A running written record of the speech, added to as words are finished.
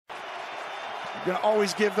You're going to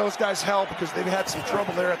always give those guys help because they've had some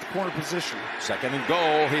trouble there at the corner position. Second and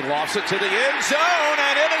goal. He lofts it to the end zone,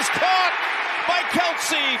 and it is caught by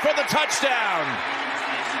Kelce for the touchdown.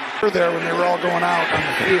 There when they were all going out on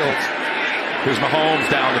the field. Here's Mahomes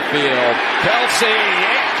down the field. Kelce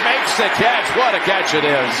makes the catch. What a catch it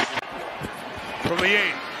is. From the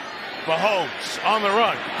 8, Mahomes on the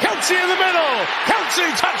run. Kelce in the middle. Kelce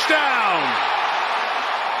touchdown.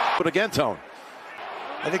 But again, Tone.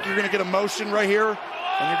 I think you're going to get a motion right here,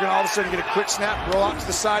 and you're going to all of a sudden get a quick snap, roll out to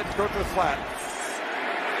the side, and throw it to the flat.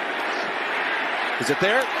 Is it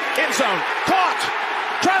there? End zone. Caught.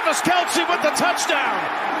 Travis Kelce with the touchdown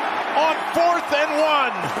on 4th and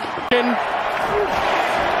 1.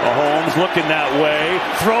 Mahomes looking that way,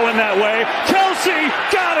 throwing that way. Kelce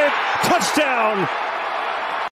got it. Touchdown.